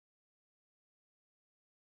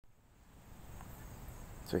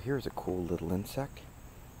So here's a cool little insect.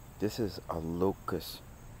 This is a Locust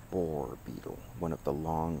Borer Beetle, one of the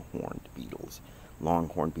long-horned beetles.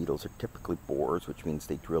 Long-horned beetles are typically borers, which means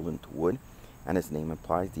they drill into wood, and as the name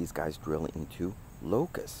implies, these guys drill into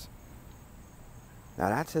locusts. Now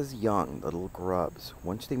that's as young, the little grubs.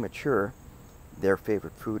 Once they mature, their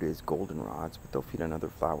favorite food is goldenrods, but they'll feed on other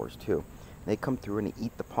flowers too. They come through and they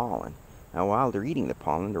eat the pollen. Now while they're eating the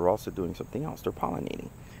pollen, they're also doing something else. They're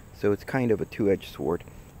pollinating. So it's kind of a two-edged sword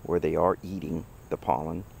where they are eating the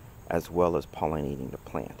pollen as well as pollinating the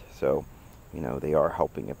plant. So, they are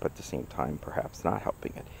helping it, but at the same time, perhaps not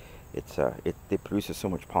helping it. It produces so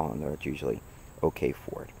much pollen that it's usually okay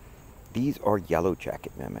for it. These are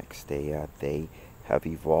yellowjacket mimics. They have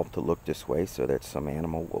evolved to look this way so that some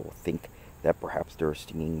animal will think that perhaps they're a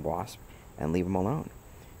stinging wasp and leave them alone.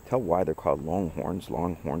 Tell why they're called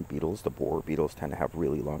long-horned beetles. The borer beetles tend to have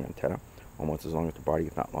really long antennae, almost as long as their body,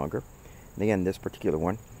 if not longer. And again, this particular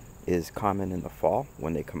one is common in the fall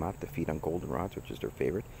when they come out to feed on goldenrods, which is their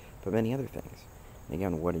favorite, but many other things. And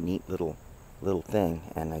again, what a neat little thing.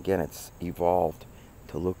 And again, it's evolved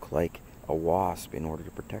to look like a wasp in order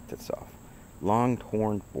to protect itself.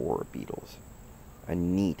 Long-horned Borer Beetles, a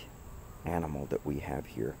neat animal that we have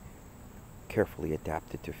here, carefully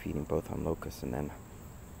adapted to feeding both on locusts and then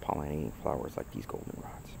pollinating flowers like these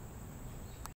goldenrods.